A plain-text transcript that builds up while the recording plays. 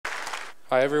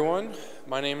Hi everyone,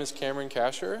 my name is Cameron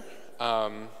Kasher.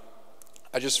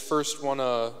 I just first want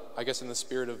to, I guess in the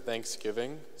spirit of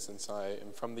Thanksgiving, since I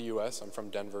am from the US, I'm from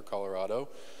Denver, Colorado.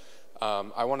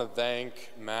 I want to thank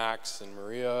Max and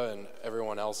Maria and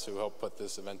everyone else who helped put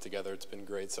this event together. It's been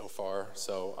great so far,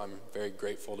 so I'm very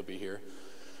grateful to be here.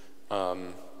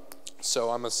 So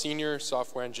I'm a senior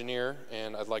software engineer,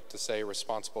 and I'd like to say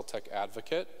responsible tech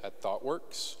advocate at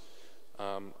ThoughtWorks.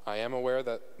 I am aware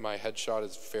that my headshot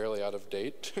is fairly out of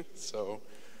date, so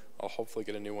I'll hopefully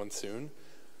get a new one soon.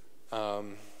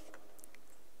 Let's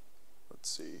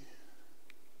see.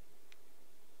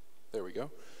 There we go.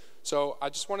 So I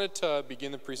just wanted to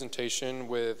begin the presentation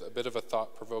with a bit of a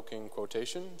thought-provoking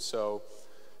quotation. So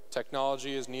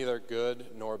technology is neither good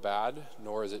nor bad,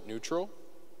 nor is it neutral.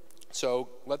 So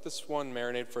let this one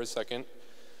marinate for a second.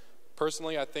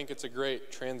 Personally, I think it's a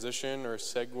great transition or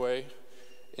segue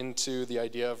into the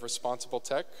idea of responsible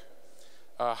tech,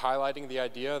 highlighting the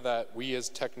idea that we as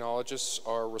technologists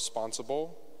are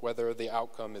responsible, whether the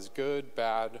outcome is good,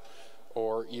 bad,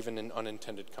 or even an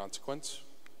unintended consequence.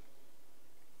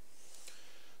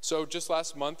 So just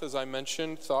last month, as I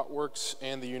mentioned, ThoughtWorks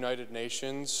and the United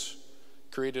Nations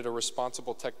created a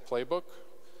responsible tech playbook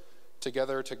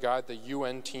together to guide the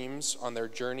UN teams on their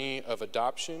journey of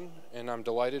adoption, and I'm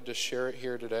delighted to share it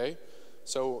here today.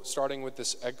 So starting with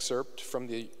this excerpt from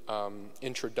the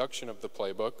introduction of the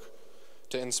playbook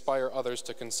to inspire others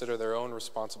to consider their own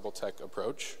responsible tech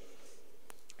approach.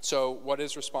 So what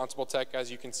is responsible tech?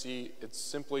 As you can see, it's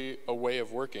simply a way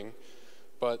of working,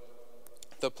 but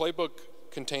the playbook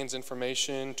contains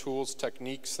information, tools,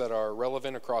 techniques that are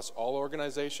relevant across all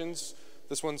organizations.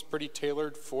 This one's pretty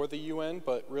tailored for the UN,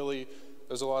 but really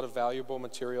there's a lot of valuable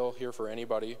material here for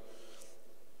anybody.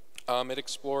 It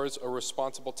explores a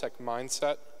responsible tech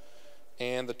mindset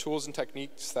and the tools and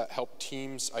techniques that help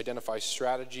teams identify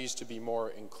strategies to be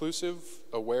more inclusive,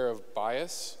 aware of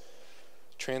bias,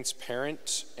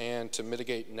 transparent, and to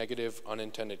mitigate negative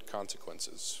unintended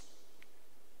consequences.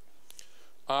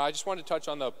 I just wanted to touch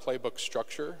on the playbook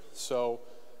structure. So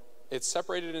it's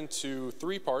separated into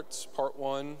three parts. Part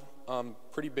one,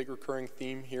 pretty big recurring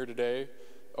theme here today,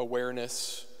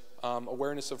 awareness,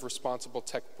 awareness of responsible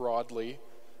tech broadly,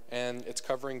 and it's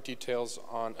covering details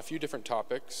on a few different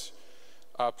topics.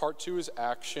 Part two is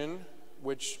action,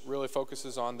 which really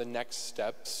focuses on the next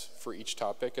steps for each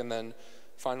topic, and then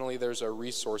finally there's a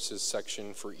resources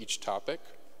section for each topic.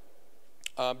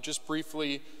 Just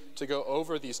briefly to go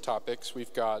over these topics,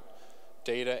 we've got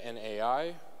data and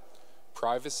AI,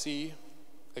 privacy,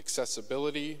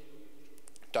 accessibility,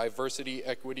 diversity,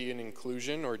 equity, and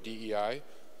inclusion, or DEI,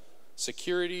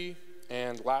 security,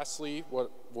 and lastly,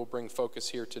 what will bring focus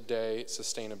here today,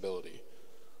 sustainability.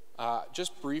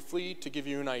 Just briefly, to give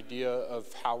you an idea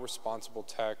of how responsible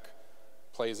tech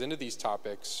plays into these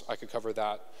topics, I could cover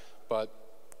that, but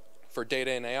for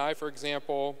data and AI, for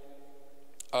example,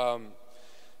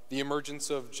 the emergence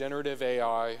of generative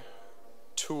AI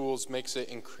tools makes it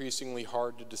increasingly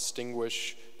hard to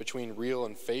distinguish between real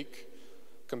and fake,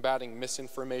 combating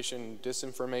misinformation and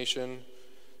disinformation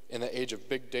in the age of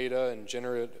big data and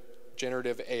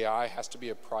generative AI has to be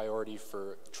a priority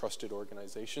for trusted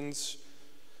organizations.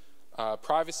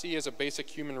 Privacy is a basic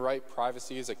human right.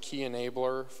 Privacy is a key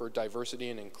enabler for diversity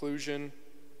and inclusion.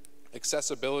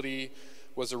 Accessibility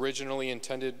was originally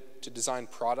intended to design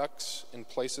products in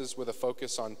places with a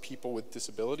focus on people with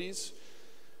disabilities.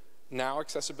 Now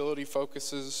accessibility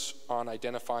focuses on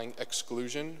identifying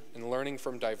exclusion and learning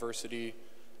from diversity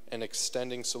and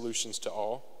extending solutions to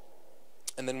all.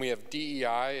 And then we have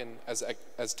DEI, and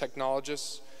as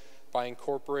technologists, by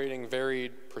incorporating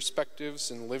varied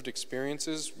perspectives and lived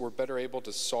experiences, we're better able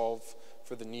to solve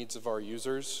for the needs of our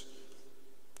users.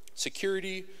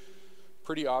 Security,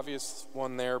 pretty obvious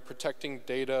one there. Protecting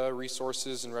data,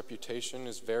 resources, and reputation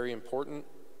is very important.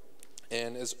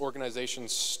 And as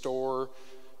organizations store,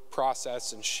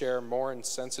 process, and share more and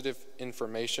sensitive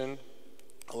information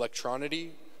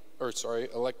electronically,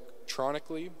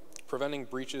 preventing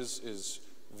breaches is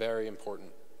very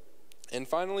important. And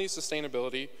finally,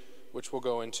 sustainability, which we'll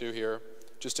go into here,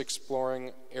 just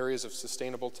exploring areas of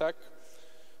sustainable tech,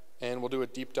 and we'll do a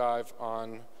deep dive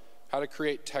on how to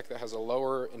create tech that has a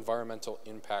lower environmental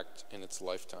impact in its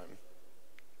lifetime.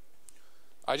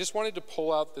 I just wanted to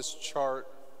pull out this chart.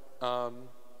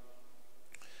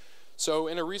 So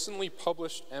in a recently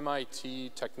published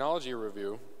MIT Technology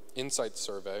Review Insights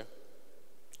Survey,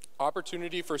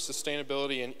 opportunity for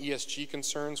sustainability and ESG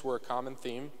concerns were a common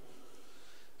theme.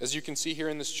 As you can see here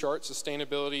in this chart,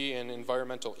 sustainability and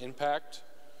environmental impact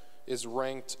is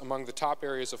ranked among the top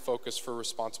areas of focus for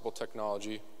responsible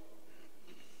technology.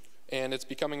 And it's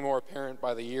becoming more apparent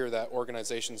by the year that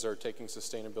organizations are taking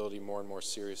sustainability more and more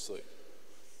seriously.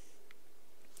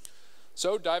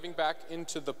 So diving back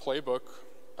into the playbook,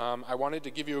 I wanted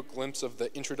to give you a glimpse of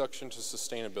the introduction to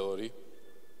sustainability.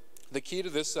 The key to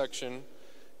this section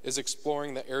is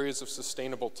exploring the areas of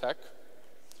sustainable tech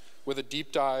with a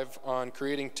deep dive on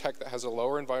creating tech that has a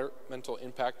lower environmental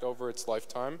impact over its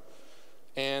lifetime.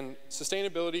 And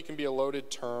sustainability can be a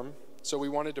loaded term, so we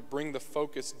wanted to bring the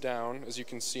focus down, as you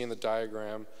can see in the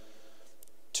diagram,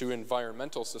 to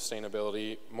environmental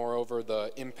sustainability, moreover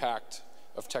the impact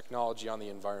of technology on the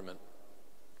environment.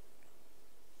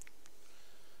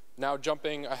 Now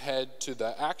jumping ahead to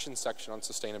the action section on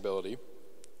sustainability,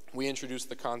 we introduced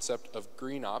the concept of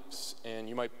green ops, and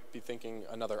you might be thinking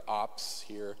another ops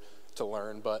here to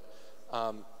learn, but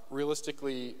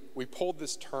realistically, we pulled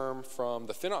this term from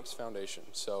the FinOps Foundation.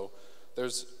 So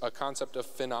there's a concept of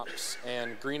FinOps,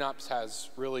 and green ops has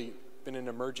really been an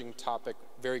emerging topic,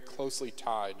 very closely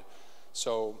tied.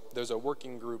 So there's a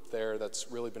working group there that's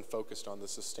really been focused on the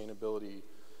sustainability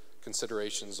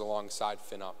considerations alongside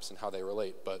FinOps and how they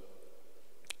relate. But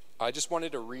I just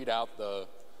wanted to read out the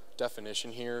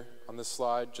definition here on this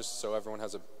slide, just so everyone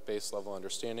has a base level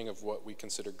understanding of what we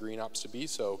consider green ops to be.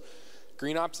 So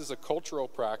green ops is a cultural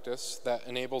practice that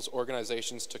enables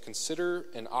organizations to consider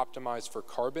and optimize for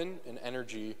carbon and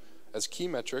energy as key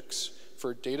metrics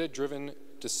for data-driven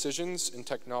decisions in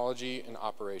technology and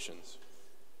operations.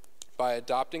 By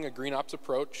adopting a green ops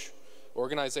approach,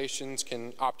 organizations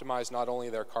can optimize not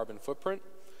only their carbon footprint,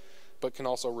 but can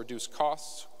also reduce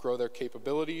costs, grow their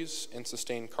capabilities, and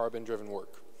sustain carbon-driven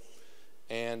work.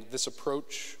 And this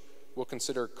approach will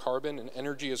consider carbon and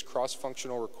energy as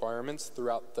cross-functional requirements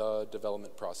throughout the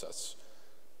development process.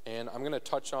 And I'm going to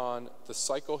touch on the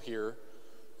cycle here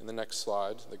in the next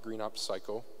slide, the green ops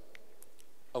cycle,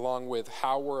 along with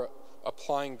how we're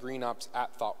applying green ops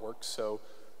at ThoughtWorks. So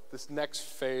this next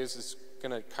phase is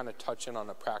going to kind of touch in on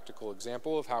a practical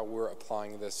example of how we're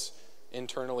applying this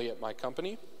internally at my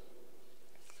company.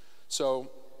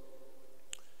 So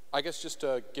I guess just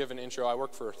to give an intro, I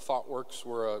work for ThoughtWorks.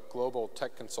 We're a global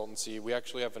tech consultancy. We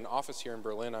actually have an office here in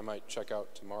Berlin. I might check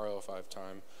out tomorrow if I have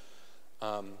time.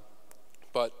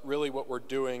 But really what we're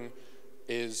doing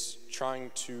is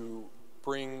trying to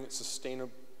bring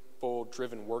sustainable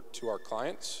driven work to our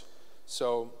clients.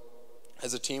 So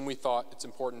as a team, we thought it's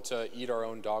important to eat our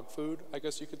own dog food, I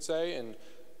guess you could say, and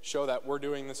show that we're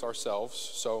doing this ourselves.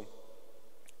 So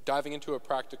diving into a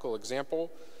practical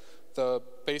example, the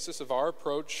basis of our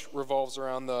approach revolves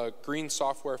around the green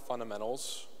software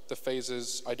fundamentals, the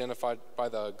phases identified by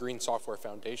the Green Software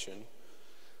Foundation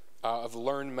of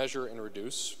learn, measure, and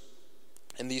reduce.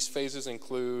 And these phases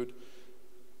include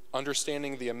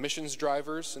understanding the emissions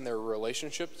drivers and their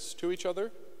relationships to each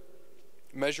other,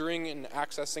 measuring and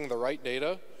accessing the right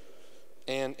data,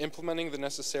 and implementing the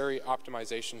necessary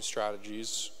optimization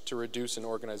strategies to reduce an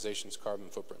organization's carbon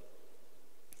footprint.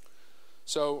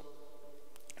 So,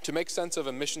 to make sense of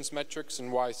emissions metrics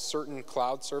and why certain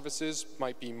cloud services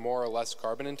might be more or less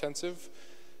carbon intensive,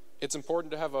 it's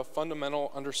important to have a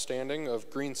fundamental understanding of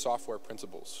green software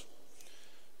principles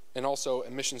and also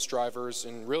emissions drivers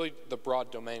and really the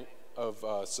broad domain of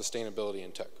sustainability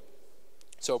in tech.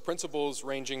 So principles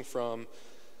ranging from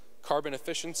carbon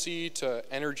efficiency to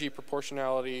energy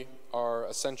proportionality are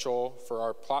essential for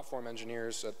our platform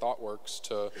engineers at ThoughtWorks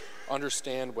to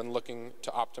understand when looking to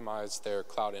optimize their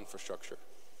cloud infrastructure.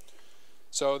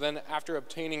 So then after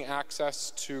obtaining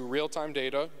access to real-time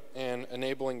data and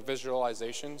enabling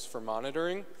visualizations for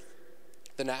monitoring,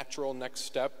 the natural next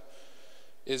step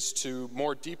is to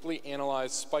more deeply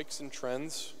analyze spikes and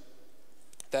trends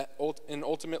and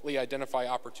ultimately identify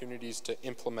opportunities to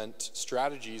implement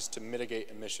strategies to mitigate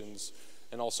emissions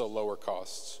and also lower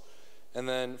costs. And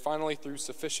then finally, through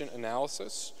sufficient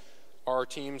analysis, our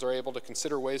teams are able to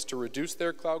consider ways to reduce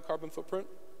their cloud carbon footprint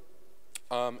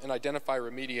and identify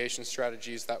remediation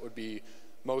strategies that would be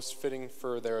most fitting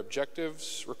for their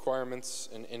objectives, requirements,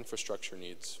 and infrastructure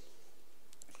needs.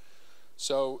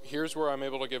 So here's where I'm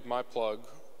able to give my plug,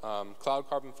 Cloud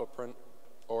Carbon Footprint,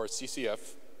 or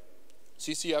CCF.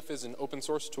 CCF is an open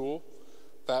source tool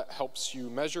that helps you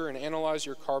measure and analyze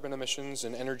your carbon emissions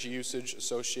and energy usage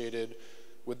associated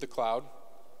with the cloud.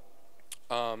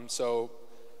 So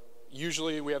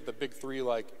usually we have the big three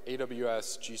like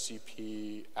AWS,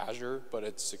 GCP, Azure, but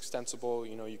it's extensible.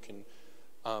 You know, you can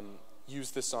use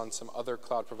this on some other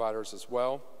cloud providers as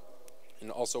well.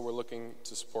 And also we're looking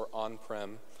to support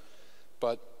on-prem.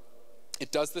 But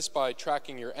it does this by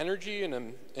tracking your energy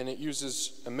and it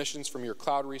uses emissions from your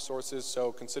cloud resources.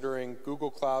 So considering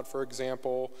Google Cloud, for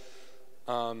example,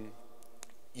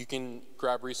 You can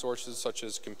grab resources such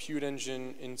as compute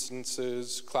engine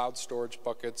instances, cloud storage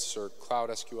buckets, or cloud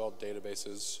SQL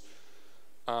databases.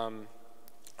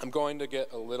 I'm going to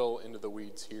get a little into the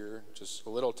weeds here, just a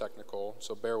little technical,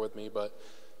 so bear with me, but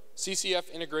CCF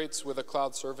integrates with a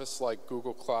cloud service like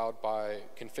Google Cloud by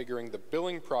configuring the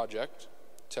billing project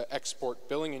to export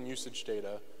billing and usage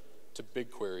data to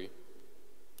BigQuery,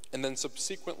 and then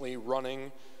subsequently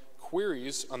running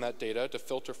queries on that data to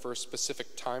filter for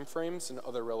specific timeframes and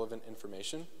other relevant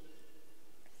information.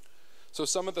 So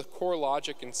some of the core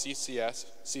logic in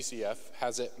CCF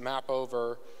has it map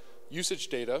over usage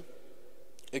data,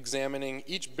 examining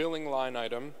each billing line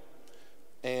item,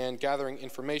 and gathering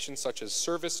information such as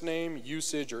service name,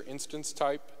 usage or instance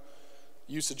type,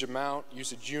 usage amount,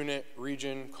 usage unit,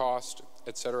 region, cost,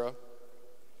 etc.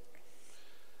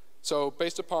 So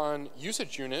based upon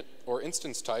usage unit or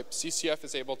instance type, CCF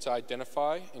is able to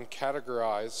identify and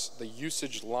categorize the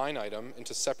usage line item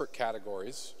into separate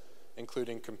categories,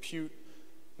 including compute,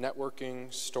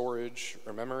 networking, storage,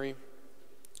 or memory.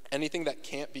 Anything that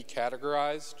can't be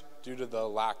categorized due to the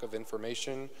lack of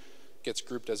information gets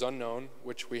grouped as unknown,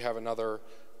 which we have another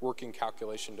working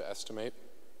calculation to estimate.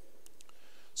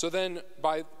 So then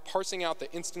by parsing out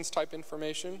the instance type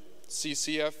information,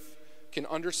 CCF can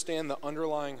understand the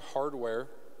underlying hardware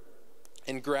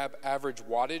and grab average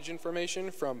wattage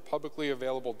information from publicly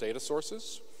available data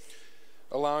sources,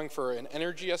 allowing for an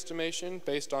energy estimation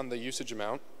based on the usage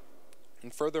amount.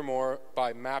 And furthermore,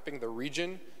 by mapping the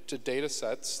region to data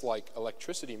sets like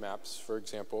electricity maps, for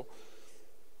example,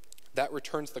 that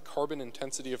returns the carbon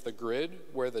intensity of the grid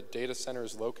where the data center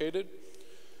is located.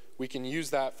 We can use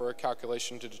that for a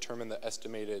calculation to determine the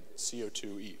estimated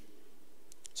CO2e.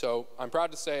 So I'm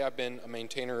proud to say I've been a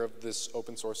maintainer of this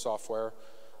open source software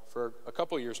for a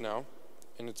couple years now,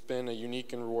 and it's been a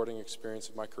unique and rewarding experience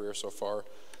of my career so far.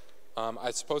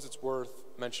 I suppose it's worth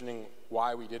mentioning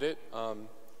why we did it.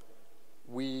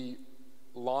 We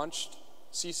launched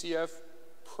CCF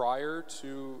prior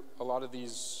to a lot of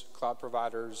these cloud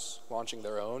providers launching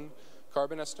their own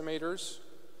carbon estimators.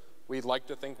 We'd like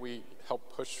to think we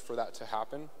helped push for that to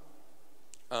happen.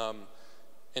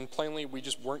 And plainly, we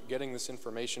just weren't getting this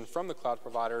information from the cloud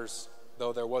providers,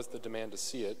 though there was the demand to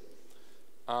see it.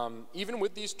 Even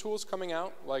with these tools coming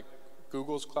out, like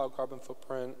Google's Cloud Carbon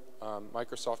Footprint,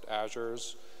 Microsoft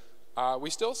Azure's, we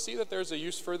still see that there's a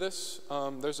use for this.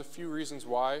 There's a few reasons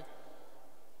why.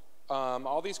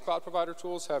 All these cloud provider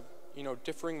tools have,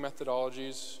 differing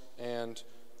methodologies, and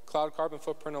Cloud Carbon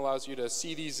Footprint allows you to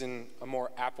see these in a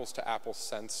more apples-to-apples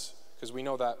sense, because we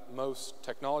know that most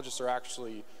technologists are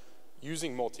actually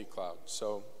using multi-cloud.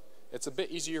 So it's a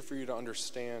bit easier for you to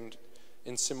understand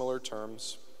in similar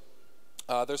terms.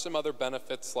 There's some other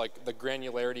benefits like the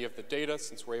granularity of the data,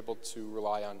 since we're able to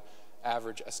rely on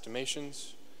average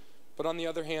estimations. But on the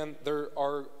other hand, there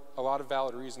are a lot of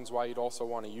valid reasons why you'd also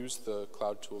want to use the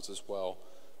cloud tools as well,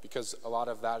 because a lot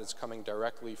of that is coming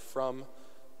directly from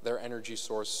their energy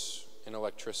source in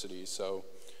electricity. So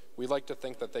we like to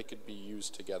think that they could be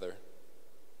used together.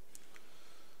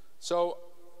 So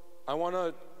I want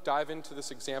to dive into this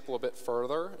example a bit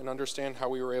further and understand how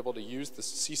we were able to use the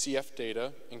CCF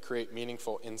data and create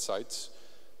meaningful insights.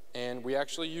 And we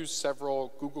actually use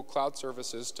several Google Cloud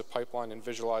services to pipeline and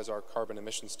visualize our carbon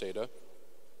emissions data.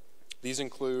 These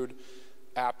include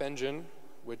App Engine,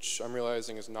 which I'm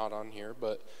realizing is not on here,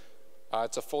 but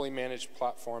it's a fully managed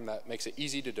platform that makes it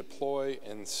easy to deploy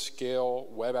and scale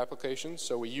web applications.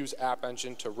 So we use App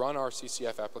Engine to run our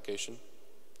CCF application.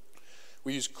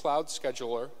 We use Cloud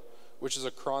Scheduler, which is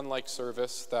a cron-like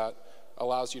service that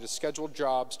allows you to schedule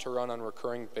jobs to run on a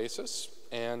recurring basis.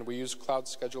 And we use Cloud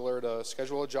Scheduler to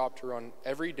schedule a job to run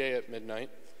every day at midnight.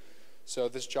 So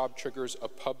this job triggers a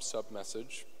pub sub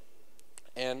message.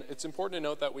 And it's important to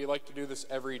note that we like to do this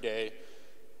every day,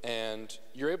 and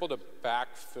you're able to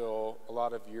backfill a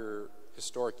lot of your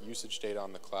historic usage data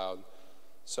on the cloud.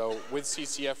 So with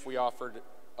CCF, we offered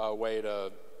a way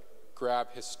to grab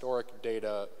historic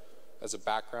data as a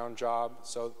background job.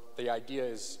 So the idea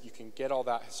is you can get all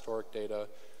that historic data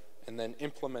and then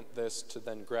implement this to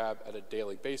then grab at a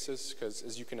daily basis, because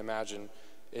as you can imagine,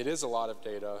 it is a lot of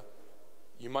data.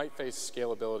 You might face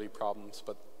scalability problems,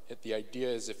 but the idea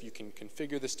is if you can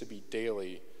configure this to be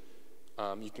daily,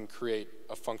 you can create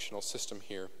a functional system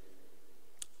here.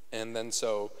 And then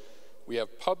so we have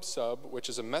PubSub, which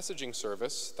is a messaging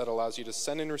service that allows you to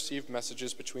send and receive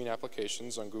messages between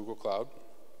applications on Google Cloud.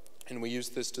 And we use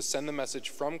this to send the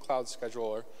message from Cloud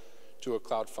Scheduler to a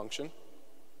cloud function.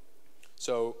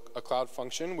 So a cloud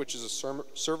function, which is a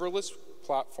serverless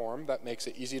platform that makes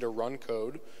it easy to run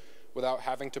code without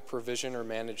having to provision or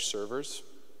manage servers.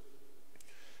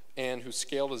 and whose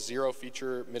scale to 0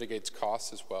 feature mitigates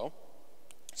costs as well.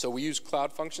 So we use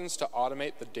cloud functions to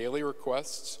automate the daily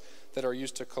requests that are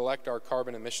used to collect our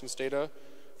carbon emissions data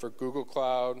for Google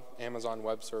Cloud, Amazon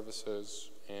Web Services,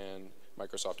 and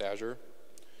Microsoft Azure.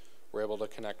 We're able to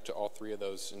connect to all 3 of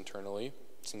those internally,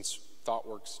 since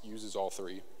ThoughtWorks uses all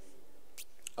 3.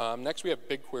 Next, we have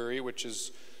BigQuery, which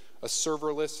is a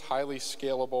serverless, highly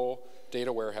scalable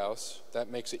data warehouse that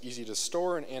makes it easy to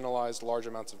store and analyze large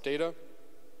amounts of data.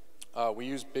 We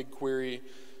use BigQuery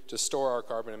to store our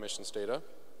carbon emissions data.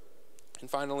 And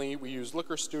finally, we use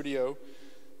Looker Studio,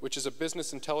 which is a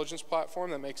business intelligence platform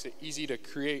that makes it easy to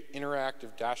create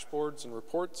interactive dashboards and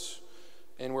reports,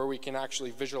 and where we can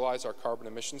actually visualize our carbon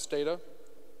emissions data.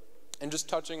 And just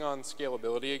touching on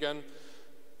scalability again,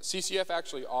 CCF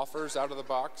actually offers out of the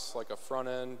box like a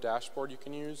front-end dashboard you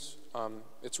can use.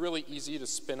 It's really easy to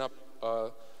spin up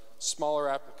a smaller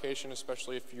application,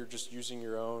 especially if you're just using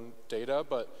your own data.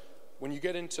 But when you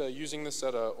get into using this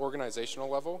at an organizational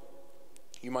level,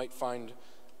 you might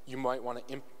want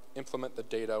to implement the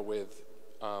data with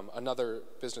another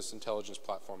business intelligence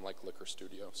platform like Looker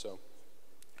Studio. So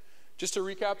just to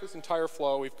recap this entire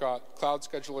flow, we've got Cloud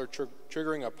Scheduler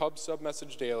triggering a pub sub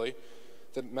message daily.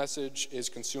 The message is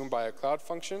consumed by a cloud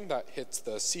function that hits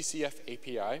the CCF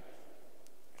API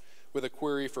with a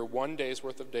query for 1 day's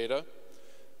worth of data.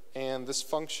 And this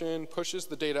function pushes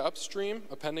the data upstream,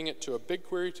 appending it to a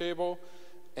BigQuery table,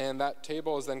 and that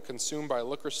table is then consumed by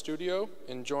Looker Studio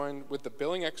and joined with the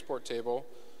billing export table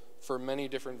for many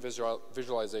different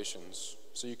visualizations.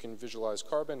 So you can visualize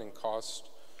carbon and cost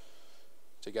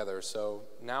together. So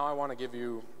now I want to give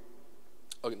you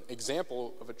an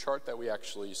example of a chart that we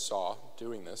actually saw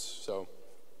doing this. So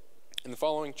in the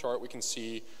following chart, we can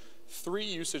see 3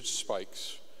 usage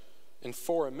spikes and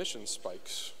 4 emission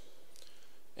spikes.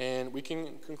 And we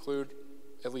can conclude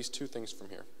at least 2 things from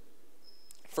here.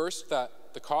 First, that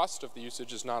the cost of the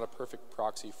usage is not a perfect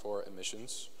proxy for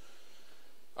emissions.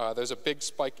 There's a big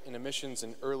spike in emissions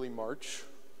in early March,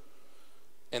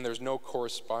 and there's no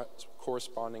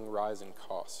corresponding rise in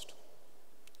cost.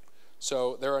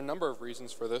 So there are a number of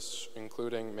reasons for this,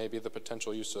 including maybe the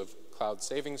potential use of cloud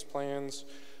savings plans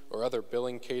or other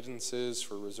billing cadences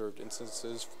for reserved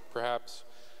instances, perhaps.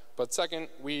 But second,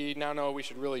 we now know we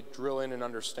should really drill in and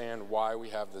understand why we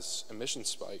have this emission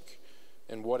spike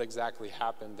and what exactly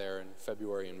happened there in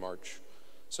February and March.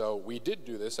 So we did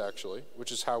do this, actually,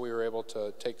 which is how we were able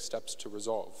to take steps to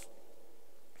resolve.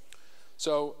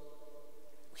 So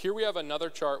here we have another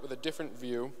chart with a different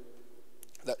view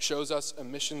that shows us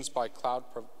emissions by cloud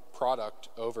product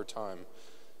over time,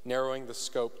 narrowing the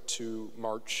scope to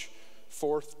March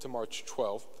 4th to March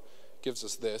 12th, gives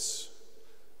us this.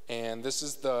 And this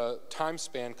is the time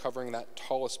span covering that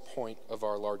tallest point of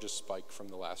our largest spike from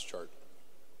the last chart.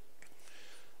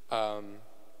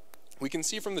 We can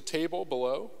see from the table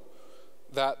below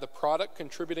that the product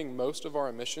contributing most of our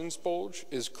emissions bulge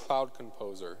is Cloud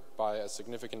Composer by a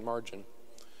significant margin.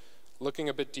 Looking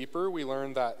a bit deeper, we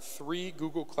learned that 3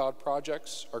 Google Cloud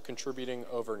projects are contributing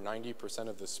over 90%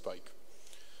 of this spike.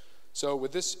 So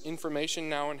with this information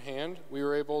now in hand, we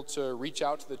were able to reach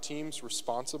out to the teams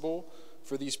responsible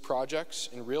for these projects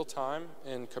in real time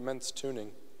and commence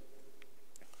tuning.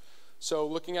 So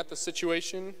looking at the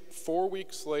situation, 4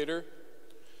 weeks later,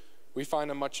 we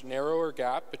find a much narrower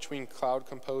gap between Cloud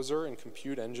Composer and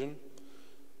Compute Engine,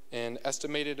 and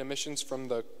estimated emissions from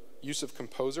the use of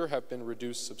Composer have been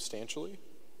reduced substantially.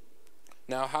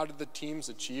 Now, how did the teams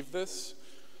achieve this?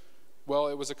 Well,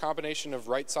 it was a combination of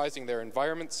right-sizing their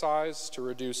environment size to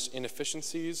reduce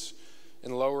inefficiencies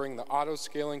and lowering the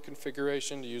auto-scaling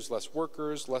configuration to use less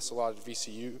workers, less allotted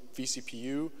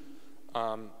vCPU,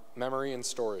 memory, and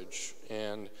storage.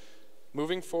 And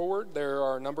moving forward, there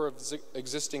are a number of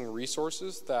existing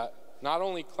resources that not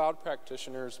only cloud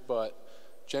practitioners, but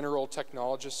general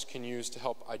technologists can use to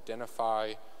help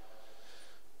identify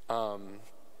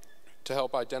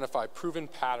proven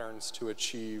patterns to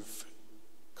achieve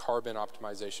carbon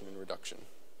optimization and reduction.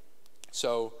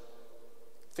 So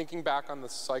thinking back on the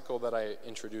cycle that I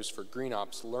introduced for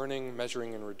GreenOps, learning,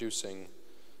 measuring, and reducing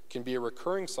can be a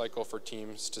recurring cycle for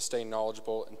teams to stay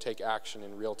knowledgeable and take action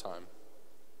in real time.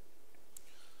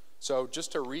 So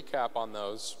just to recap on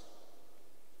those,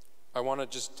 I want to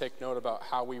just take note about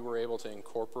how we were able to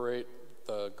incorporate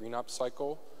the GreenOps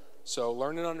cycle. So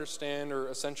learn and understand, or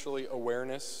essentially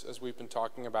awareness, as we've been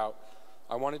talking about.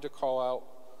 I wanted to call out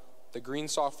the Green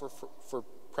Software for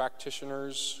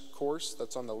Practitioners course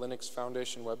that's on the Linux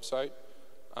Foundation website.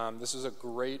 This is a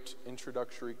great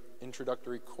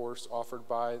introductory course offered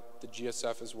by the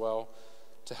GSF as well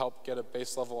to help get a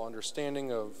base level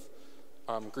understanding of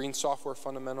green software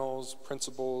fundamentals,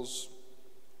 principles,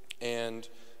 and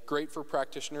great for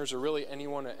practitioners or really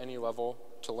anyone at any level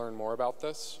to learn more about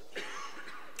this.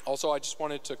 Also, I just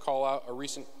wanted to call out a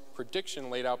recent prediction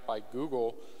laid out by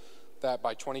Google that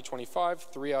by 2025,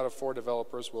 3 out of 4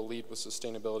 developers will lead with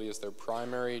sustainability as their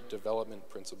primary development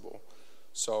principle.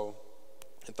 So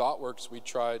at ThoughtWorks, we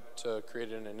tried to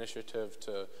create an initiative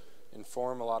to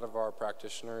inform a lot of our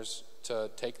practitioners to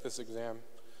take this exam.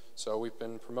 So we've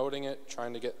been promoting it,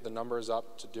 trying to get the numbers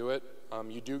up to do it.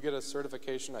 You do get a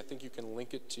certification. I think you can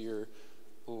link it to your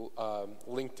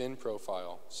LinkedIn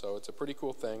profile. So it's a pretty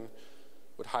cool thing.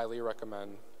 Would highly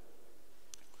recommend.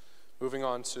 Moving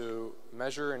on to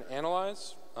measure and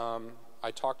analyze.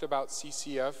 I talked about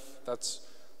CCF. That's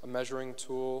a measuring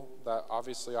tool that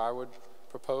obviously I would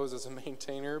propose as a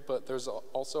maintainer, but there's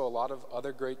also a lot of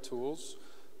other great tools.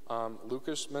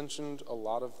 Lucas mentioned a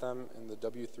lot of them in the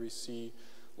W3C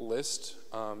list.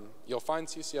 You'll find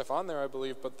CCF on there, I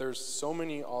believe, but there's so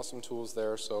many awesome tools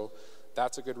there, so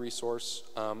that's a good resource.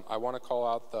 I want to call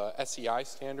out the SEI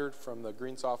standard from the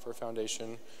Green Software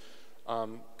Foundation.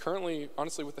 Currently,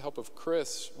 honestly, with the help of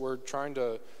Chris, we're trying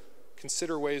to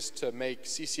consider ways to make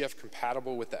CCF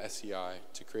compatible with the SEI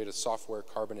to create a software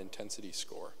carbon intensity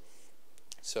score.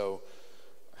 So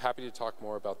happy to talk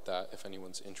more about that if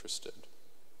anyone's interested.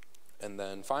 And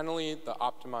then finally, the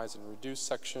optimize and reduce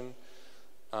section.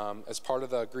 As part of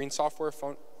the Green Software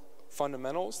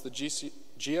Fundamentals, the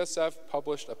GSF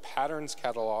published a patterns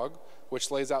catalog which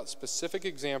lays out specific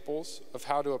examples of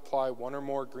how to apply one or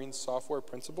more green software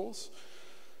principles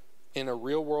in a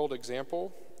real-world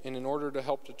example, and in order to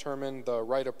help determine the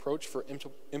right approach for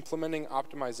implementing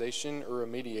optimization or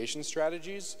remediation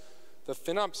strategies, the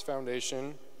FinOps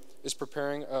Foundation is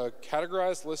preparing a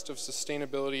categorized list of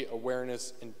sustainability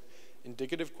awareness and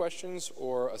indicative questions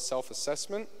or a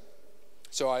self-assessment.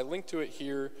 So I linked to it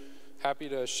here. Happy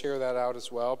to share that out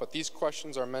as well, but these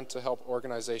questions are meant to help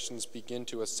organizations begin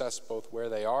to assess both where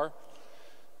they are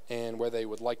and where they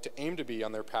would like to aim to be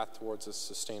on their path towards a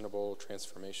sustainable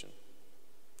transformation.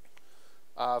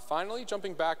 Finally,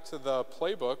 jumping back to the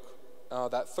playbook,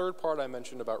 that third part I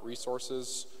mentioned about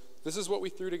resources, this is what we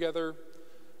threw together.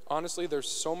 Honestly, there's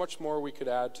so much more we could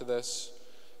add to this,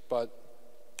 but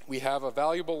we have a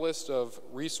valuable list of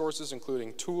resources,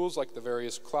 including tools like the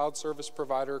various cloud service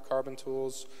provider carbon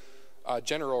tools,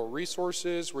 general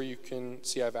resources where you can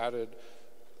see I've added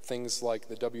things like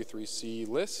the W3C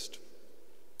list.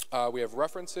 We have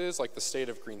references like the State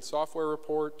of Green Software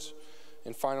report,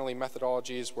 and finally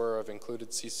methodologies where I've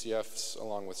included CCFs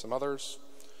along with some others.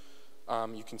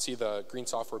 You can see the Green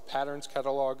Software Patterns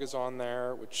catalog is on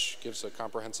there, which gives a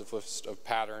comprehensive list of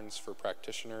patterns for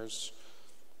practitioners.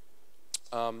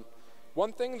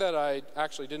 One thing that I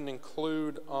actually didn't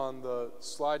include on the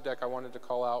slide deck I wanted to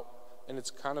call out, and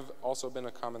it's kind of also been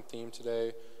a common theme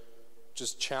today,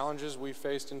 just challenges we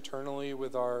faced internally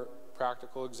with our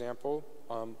practical example.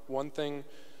 One thing,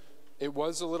 it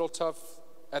was a little tough.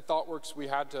 At ThoughtWorks, we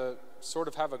had to sort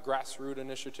of have a grassroots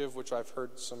initiative, which I've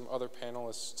heard some other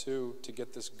panelists too, to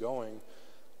get this going.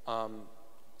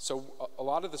 So a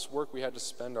lot of this work we had to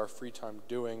spend our free time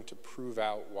doing to prove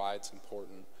out why it's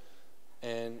important.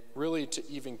 And really to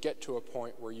even get to a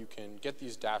point where you can get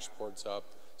these dashboards up,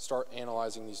 start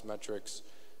analyzing these metrics,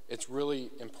 it's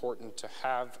really important to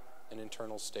have an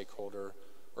internal stakeholder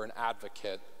or an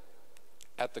advocate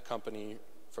at the company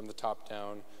from the top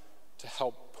down to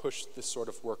help push this sort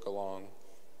of work along.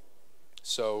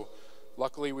 So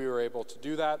luckily we were able to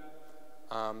do that.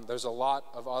 There's a lot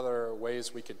of other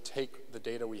ways we could take the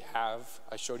data we have.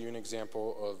 I showed you an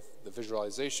example of the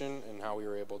visualization and how we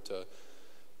were able to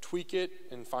tweak it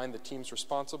and find the teams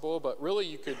responsible, but really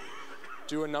you could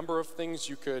do a number of things.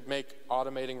 You could make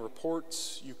automating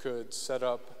reports. You could set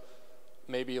up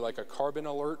maybe like a carbon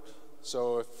alert.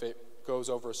 So if it goes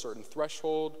over a certain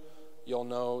threshold, you'll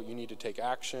know you need to take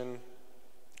action.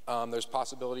 There's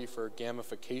possibility for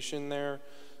gamification there.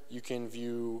 You can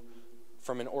view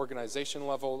from an organization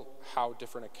level how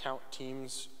different account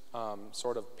teams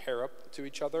sort of pair up to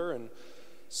each other and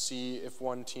see if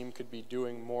one team could be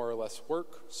doing more or less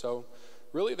work. So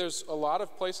really there's a lot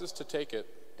of places to take it,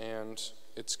 and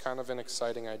it's kind of an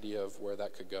exciting idea of where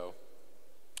that could go.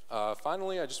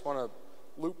 Finally, I just want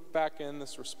to loop back in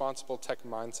this responsible tech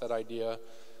mindset idea.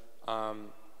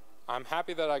 I'm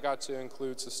happy that I got to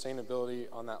include sustainability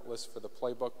on that list for the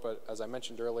playbook, but as I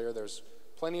mentioned earlier, there's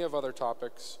plenty of other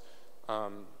topics.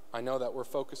 I know that we're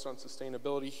focused on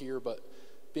sustainability here, but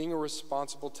being a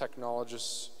responsible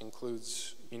technologist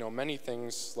includes, many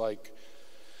things. Like,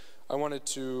 I wanted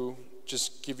to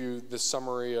just give you the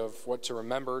summary of what to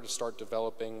remember to start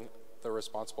developing the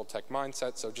responsible tech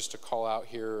mindset. So just to call out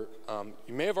here,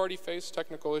 you may have already faced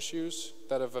technical issues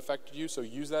that have affected you, so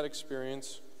use that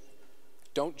experience.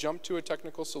 Don't jump to a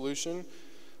technical solution.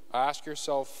 Ask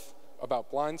yourself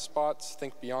about blind spots,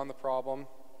 think beyond the problem.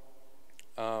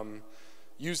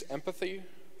 Use empathy,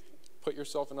 put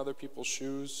yourself in other people's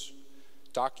shoes.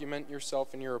 Document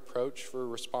yourself in your approach for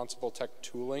responsible tech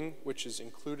tooling, which is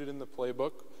included in the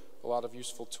playbook, a lot of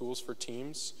useful tools for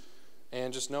teams.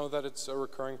 And just know that it's a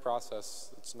recurring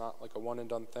process. It's not like a one and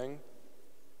done thing.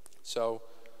 So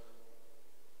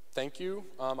thank you.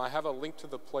 I have a link to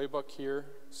the playbook here,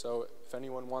 so if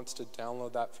anyone wants to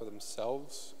download that for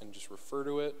themselves and just refer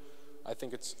to it, I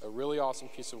think it's a really awesome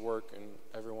piece of work and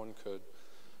everyone could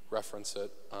reference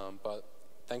it. But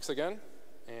thanks again,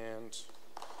 and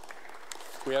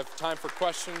we have time for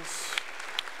questions.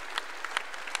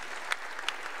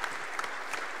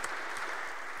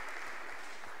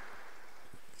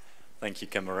 Thank you,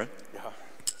 Cameron. Yeah.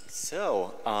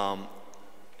 So,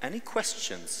 any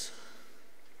questions?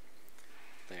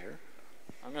 There.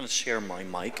 I'm going to share my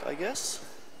mic, I guess.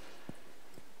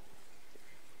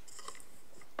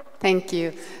 Thank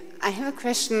you. I have a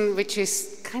question which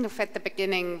is kind of at the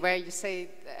beginning where you say,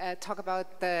 talk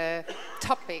about the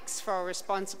topics for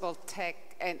responsible tech.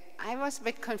 And I was a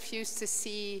bit confused to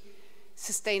see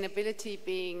sustainability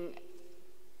being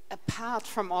apart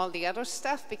from all the other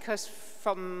stuff, because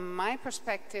from my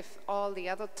perspective, all the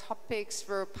other topics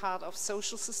were part of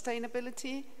social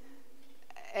sustainability.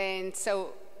 And so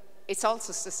it's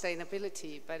also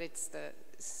sustainability, but it's the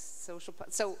social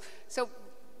part. So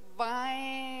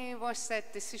why was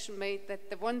that decision made that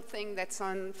the one thing that's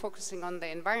on focusing on the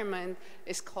environment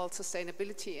is called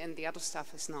sustainability and the other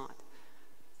stuff is not?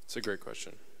 It's a great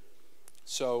question.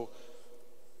 So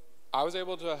I was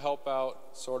able to help out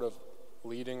sort of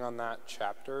leading on that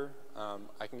chapter.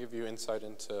 I can give you insight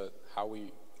into how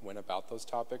we went about those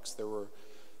topics. There were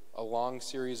a long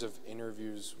series of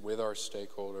interviews with our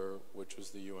stakeholder, which was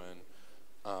the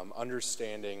UN,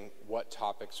 understanding what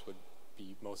topics would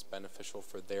be most beneficial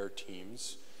for their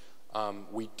teams.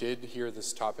 We did hear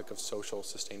this topic of social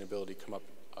sustainability come up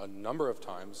a number of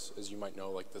times. As you might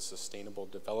know, like the Sustainable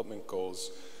Development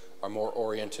Goals are more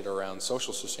oriented around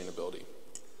social sustainability.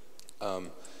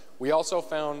 We also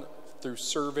found through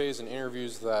surveys and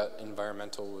interviews that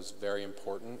environmental was very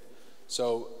important.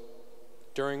 So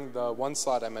during the one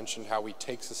slide I mentioned how we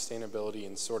take sustainability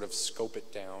and sort of scope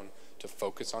it down to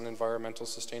focus on environmental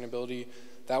sustainability.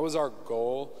 That was our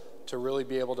goal, to really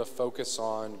be able to focus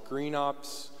on green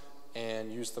ops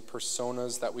and use the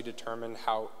personas that we determined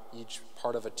how each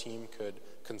part of a team could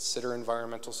consider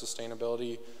environmental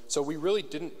sustainability. So we really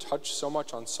didn't touch so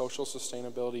much on social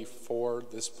sustainability for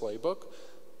this playbook.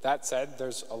 That said,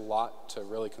 there's a lot to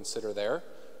really consider there.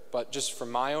 But just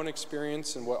from my own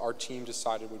experience and what our team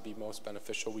decided would be most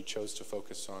beneficial, we chose to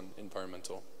focus on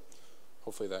environmental.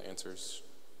 Hopefully that answers.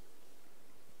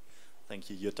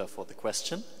 Thank you, Jutta, for the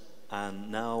question.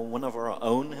 And now one of our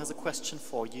own has a question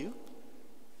for you.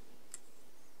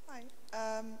 Hi.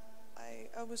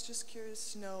 I was just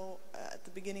curious to know, at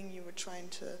the beginning you were trying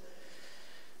to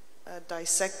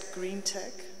dissect green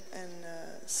tech and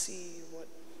see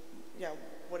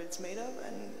what it's made of,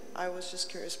 and I was just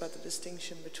curious about the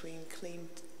distinction between clean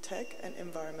tech and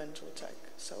environmental tech.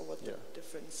 So what the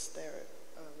difference there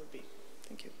would be.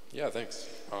 Thank you. Yeah, thanks.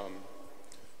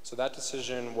 So that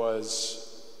decision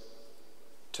was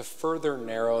to further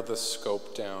narrow the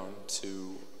scope down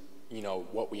to,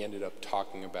 what we ended up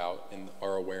talking about in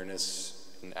our awareness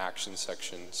and action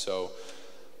section. So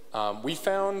we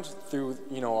found through,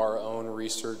 our own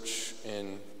research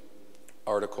in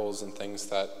articles and things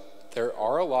that there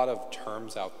are a lot of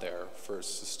terms out there for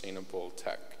sustainable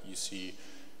tech. You see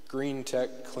green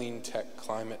tech, clean tech,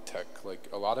 climate tech. Like,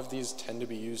 a lot of these tend to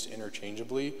be used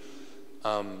interchangeably.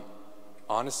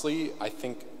 Honestly, I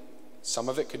think some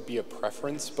of it could be a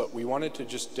preference, but we wanted to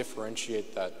just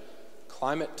differentiate that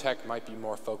climate tech might be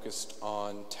more focused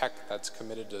on tech that's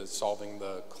committed to solving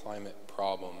the climate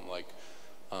problem, like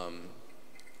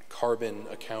carbon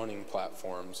accounting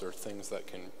platforms or things that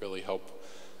can really help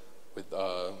with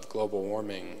global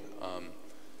warming.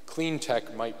 Clean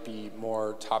tech might be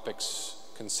more topics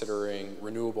considering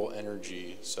renewable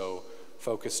energy, so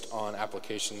focused on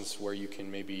applications where you can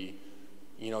maybe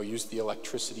use the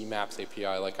electricity maps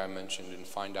API like I mentioned and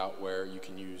find out where you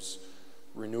can use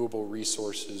renewable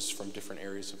resources from different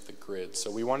areas of the grid.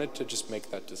 So we wanted to just make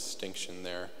that distinction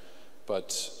there.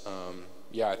 But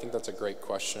yeah, I think that's a great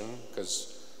question,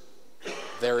 because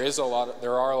there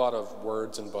are a lot of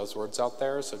words and buzzwords out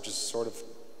there, so just sort of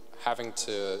having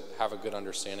to have a good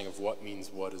understanding of what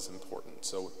means what is important.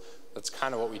 So that's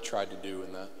kind of what we tried to do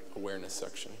in that awareness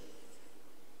section.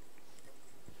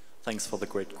 Thanks for the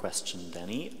great question,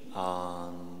 Danny.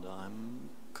 And I'm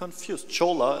confused.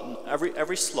 Chola,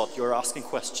 every slot you're asking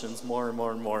questions more and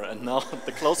more and more. And now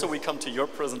the closer we come to your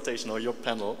presentation or your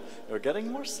panel, you're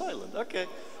getting more silent. Okay.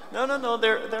 No,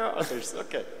 there are others.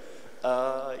 Okay.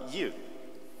 You.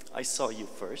 I saw you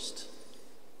first.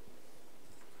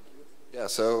 Yeah,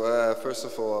 so first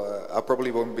of all, I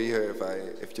probably won't be here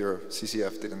if your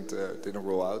CCF didn't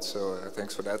roll out. So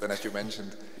thanks for that. And as you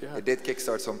mentioned, it did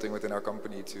kickstart something within our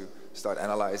company to start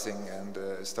analyzing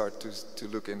and start to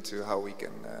look into how we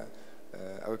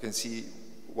can see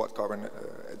what carbon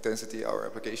intensity our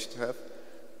applications have.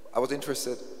 I was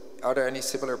interested. Are there any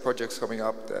similar projects coming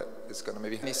up that is going to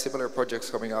maybe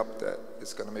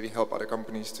help other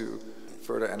companies to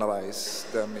further analyze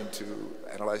them into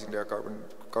analyzing their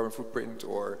carbon footprint,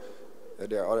 or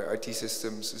there are other IT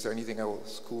systems? Is there anything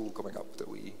else cool coming up that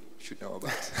we should know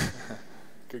about?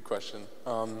 Good question.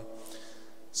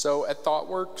 So at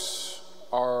ThoughtWorks,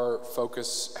 our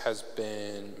focus has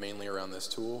been mainly around this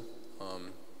tool.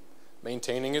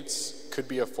 Maintaining it could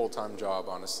be a full-time job,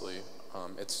 honestly.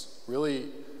 It's really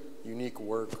unique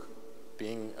work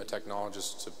being a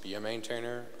technologist to be a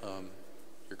maintainer.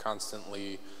 You're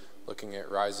constantly looking at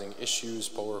rising issues,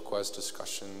 pull request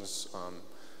discussions,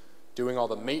 doing all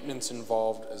the maintenance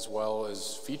involved, as well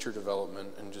as feature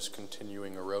development and just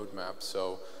continuing a roadmap.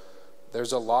 So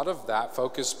there's a lot of that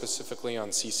focus specifically on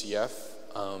CCF.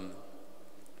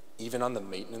 Even on the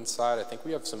maintenance side, I think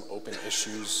we have some open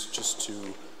issues just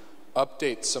to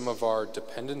update some of our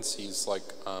dependencies, like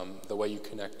the way you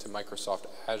connect to Microsoft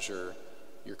Azure.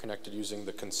 You're connected using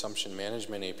the consumption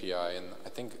management API, and I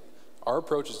think our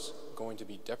approach is going to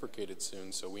be deprecated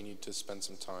soon, so we need to spend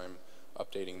some time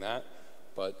updating that.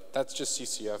 But that's just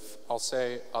CCF. I'll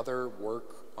say other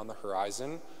work on the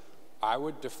horizon, I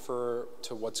would defer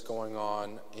to what's going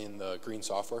on in the Green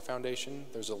Software Foundation.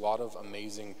 There's a lot of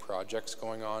amazing projects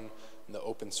going on in the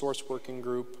open source working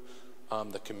group.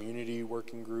 The community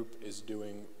working group is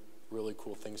doing really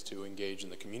cool things to engage in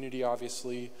the community,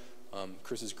 obviously.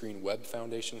 Chris's Green Web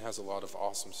Foundation has a lot of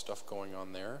awesome stuff going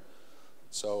on there.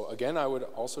 So again, I would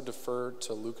also defer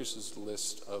to Lucas's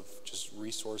list of just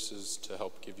resources to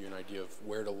help give you an idea of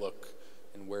where to look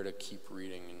and where to keep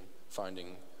reading and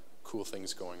finding cool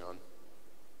things going on.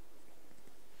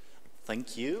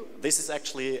 Thank you. This is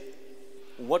actually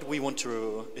what we want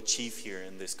to achieve here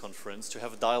in this conference, to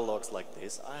have dialogues like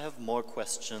this. I have more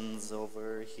questions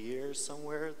over here,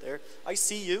 somewhere there. I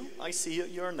see you,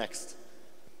 you're next.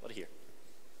 What here?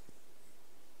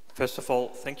 First of all,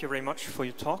 thank you very much for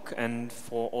your talk and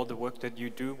for all the work that you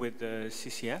do with the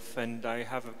CCF. And I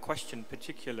have a question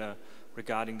particular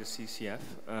regarding the CCF.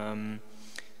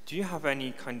 Do you have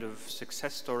any kind of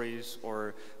success stories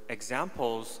or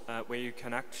examples where you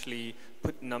can actually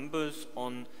put numbers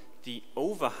on the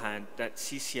overhead that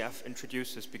CCF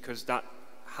introduces, because that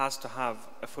has to have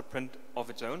a footprint of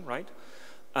its own, right?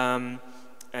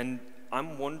 And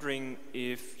I'm wondering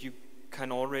if you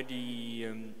can already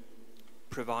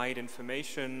provide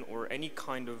information or any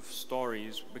kind of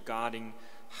stories regarding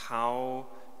how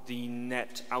the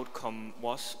net outcome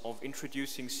was of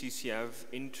introducing CCF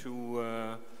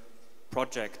into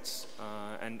projects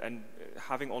and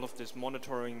having all of this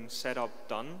monitoring setup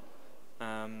done.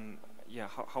 Yeah,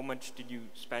 how much did you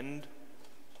spend?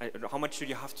 How much did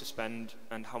you have to spend,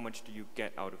 and how much do you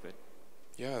get out of it?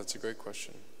 Yeah, that's a great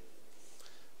question.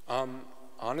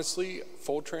 Honestly,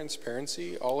 full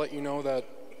transparency, I'll let you know that,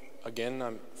 again,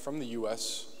 I'm from the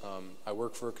US. I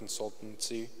work for a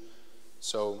consultancy,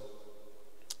 so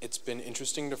it's been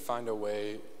interesting to find a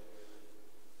way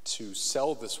to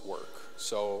sell this work.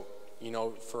 So, you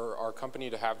know, for our company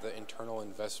to have the internal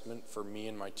investment for me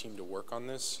and my team to work on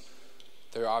this,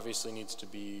 there obviously needs to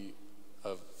be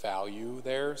a value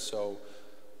there. So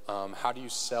how do you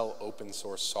sell open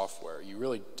source software? You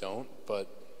really don't, but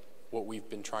what we've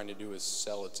been trying to do is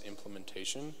sell its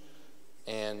implementation.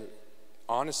 And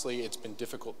honestly, it's been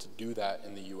difficult to do that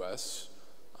in the US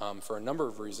for a number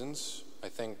of reasons. I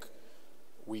think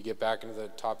we get back into the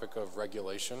topic of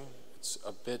regulation. It's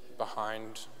a bit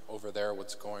behind over there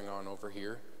what's going on over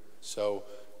here. So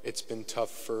it's been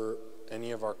tough for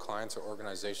any of our clients or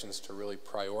organizations to really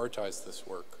prioritize this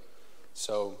work.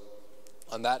 So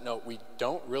on that note, we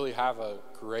don't really have a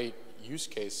great use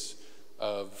case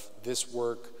of this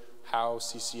work, how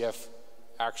CCF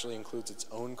actually includes its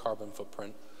own carbon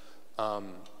footprint.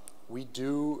 We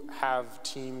do have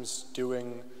teams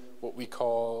doing what we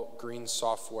call green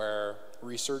software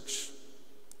research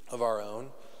of our own.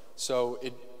 So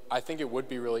I think it would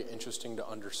be really interesting to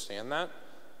understand that.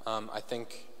 I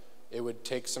think it would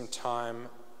take some time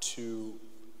to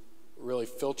really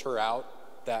filter out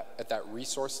at that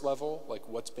resource level, like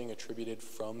what's being attributed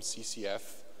from CCF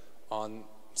on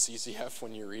CCF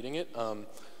when you're reading it.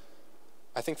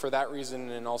 I think for that reason,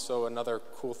 and also another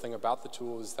cool thing about the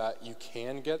tool is that you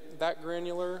can get that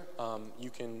granular. You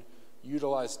can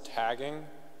utilize tagging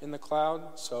in the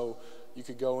cloud, so you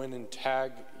could go in and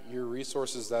tag your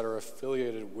resources that are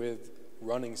affiliated with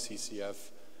running CCF,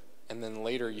 and then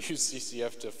later use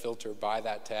CCF to filter by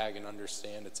that tag and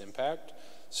understand its impact.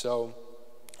 So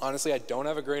honestly, I don't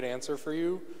have a great answer for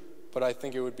you, but I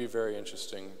think it would be very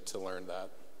interesting to learn that.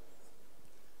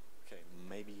 Okay,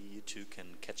 maybe you two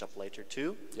can catch up later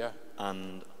too. Yeah.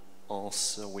 And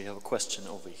also we have a question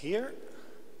over here.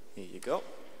 Here you go.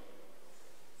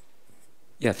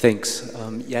 Yeah, thanks.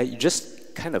 Yeah, you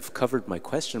just kind of covered my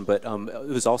question, but it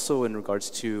was also in regards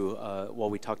to, well,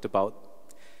 we talked about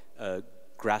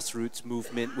grassroots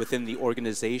movement within the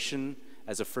organization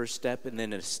as a first step, and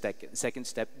then a second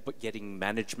step, but getting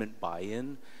management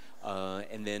buy-in,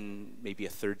 and then maybe a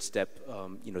third step,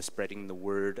 you know, spreading the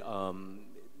word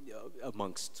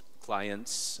amongst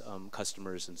clients,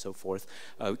 customers, and so forth.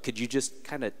 Could you just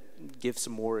kind of give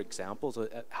some more examples?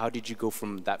 How did you go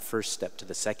from that first step to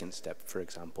the second step, for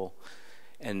example?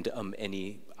 And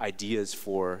any ideas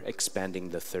for expanding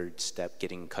the third step,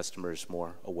 getting customers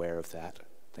more aware of that?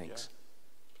 Thanks. Yeah.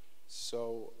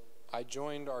 So I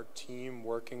joined our team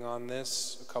working on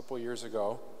this a couple years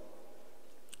ago.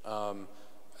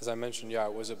 As I mentioned, yeah,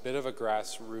 it was a bit of a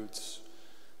grassroots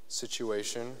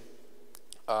situation.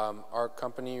 Our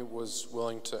company was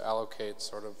willing to allocate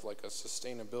sort of like a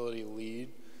sustainability lead,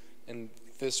 and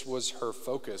this was her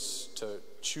focus, to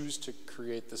choose to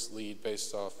create this lead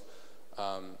based off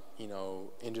you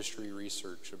know, industry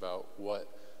research about what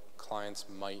clients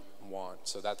might want.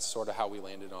 So that's sort of how we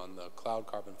landed on the cloud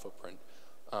carbon footprint.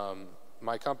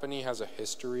 My company has a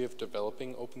history of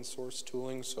developing open source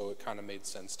tooling, so it kind of made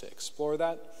sense to explore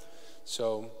that.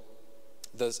 So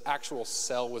the actual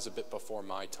sell was a bit before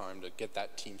my time to get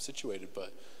that team situated,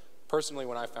 but personally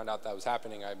when I found out that was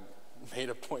happening, I made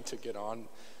a point to get on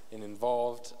and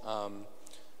involved.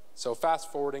 So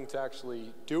fast forwarding to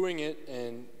actually doing it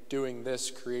and doing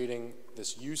this, creating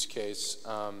this use case,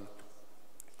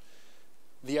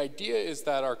 the idea is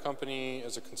that our company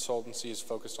as a consultancy is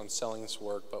focused on selling this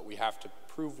work, but we have to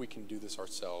prove we can do this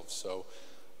ourselves. So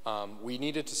we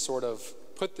needed to sort of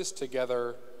put this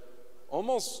together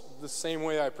almost the same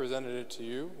way I presented it to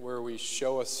you, where we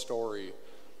show a story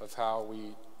of how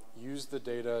we used the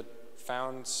data,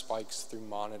 found spikes through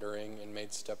monitoring, and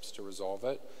made steps to resolve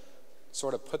it.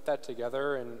 Sort of put that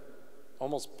together and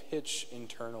almost pitch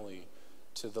internally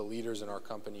to the leaders in our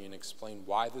company and explain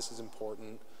why this is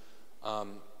important.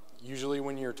 Usually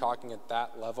when you're talking at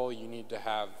that level, you need to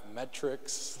have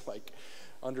metrics, like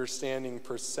understanding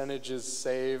percentages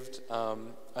saved.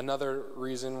 Another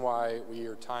reason why we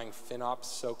are tying FinOps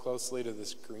so closely to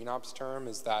this GreenOps term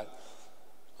is that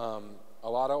a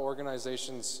lot of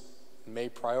organizations may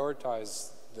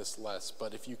prioritize this less,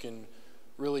 but if you can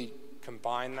really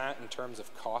combine that in terms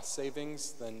of cost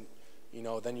savings, then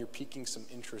then you're piquing some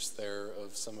interest there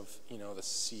of some of the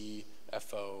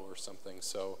CFO or something.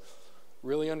 So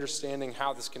really understanding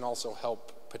how this can also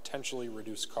help potentially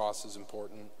reduce costs is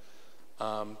important.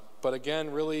 But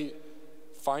again, really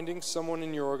finding someone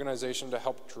in your organization to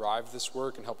help drive this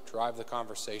work and help drive the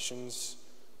conversations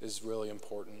is really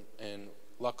important. And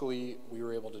luckily, we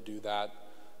were able to do that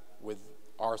with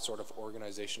our sort of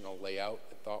organizational layout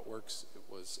at ThoughtWorks. It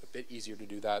was a bit easier to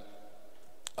do that.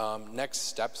 Next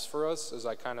steps for us, as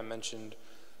I kind of mentioned,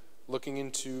 looking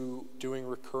into doing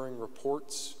recurring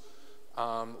reports,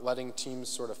 letting teams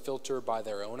sort of filter by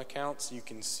their own accounts so you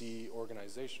can see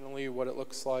organizationally what it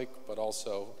looks like, but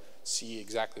also see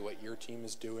exactly what your team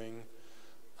is doing.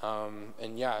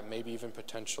 And yeah, maybe even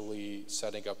potentially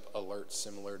setting up alerts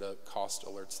similar to cost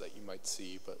alerts that you might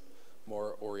see, but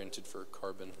more oriented for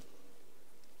carbon.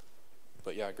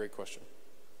 But yeah, great question.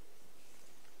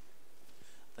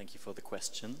 Thank you for the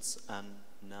questions. And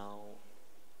now,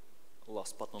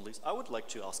 last but not least, I would like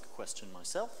to ask a question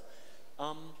myself.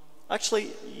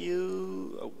 Actually,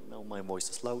 oh, no, my voice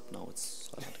is loud, now it's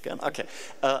silent again. Okay,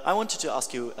 I wanted to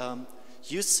ask you,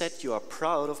 you said you are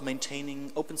proud of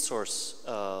maintaining open source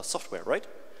software, right?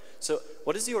 So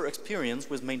what is your experience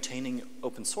with maintaining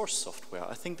open source software?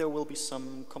 I think there will be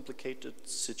some complicated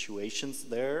situations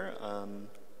there.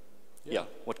 Yeah,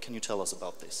 what can you tell us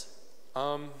about this?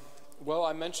 Well,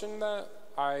 I mentioned that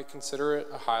I consider it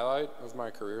a highlight of my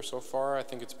career so far. I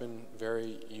think it's been a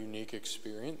very unique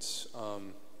experience.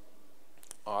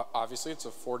 Obviously, it's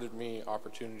afforded me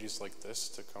opportunities like this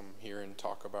to come here and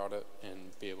talk about it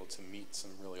and be able to meet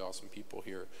some really awesome people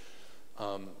here.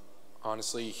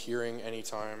 honestly, hearing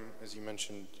anytime, as you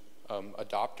mentioned,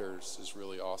 adopters is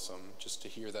really awesome, just to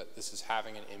hear that this is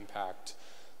having an impact.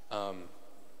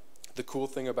 The cool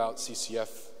thing about CCF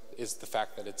is the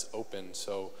fact that it's open,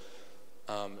 so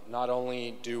not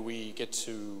only do we get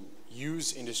to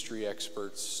use industry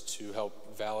experts to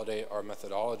help validate our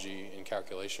methodology and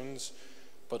calculations,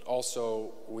 but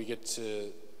also we get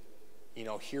to, you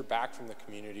know, hear back from the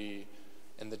community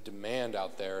and the demand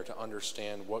out there to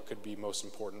understand what could be most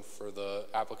important for the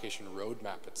application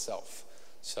roadmap itself.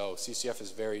 So CCF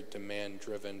is very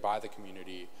demand-driven by the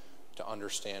community to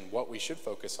understand what we should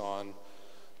focus on.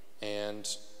 And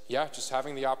yeah, just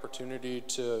having the opportunity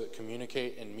to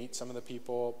communicate and meet some of the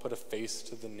people, put a face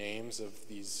to the names of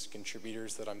these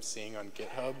contributors that I'm seeing on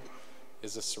GitHub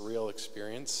is a surreal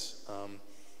experience.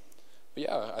 But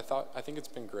yeah, I think it's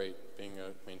been great being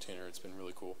a maintainer. It's been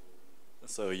really cool.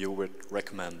 So you would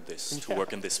recommend this to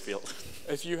work in this field?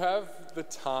 If you have the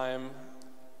time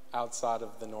outside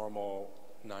of the normal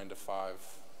 9 to 5,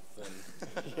 then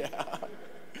yeah.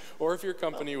 Or if your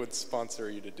company would sponsor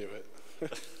you to do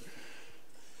it.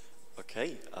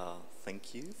 Okay,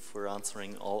 thank you for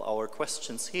answering all our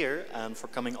questions here and for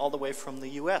coming all the way from the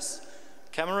US.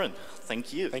 Cameron,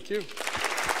 thank you. Thank you.